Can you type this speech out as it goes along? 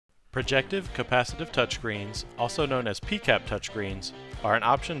Projective Capacitive Touchscreens, also known as PCAP touchscreens, are an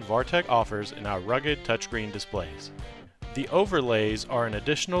option VarTech offers in our rugged touchscreen displays. The overlays are an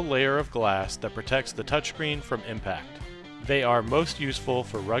additional layer of glass that protects the touchscreen from impact. They are most useful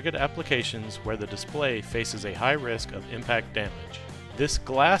for rugged applications where the display faces a high risk of impact damage. This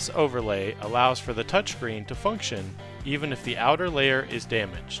glass overlay allows for the touchscreen to function even if the outer layer is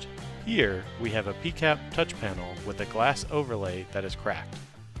damaged. Here we have a PCAP touch panel with a glass overlay that is cracked.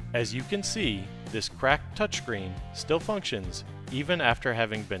 As you can see, this cracked touchscreen still functions even after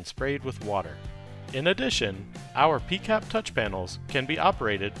having been sprayed with water. In addition, our PCAP touch panels can be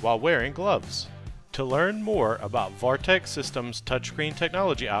operated while wearing gloves. To learn more about VarTech Systems touchscreen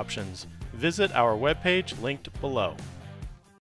technology options, visit our webpage linked below.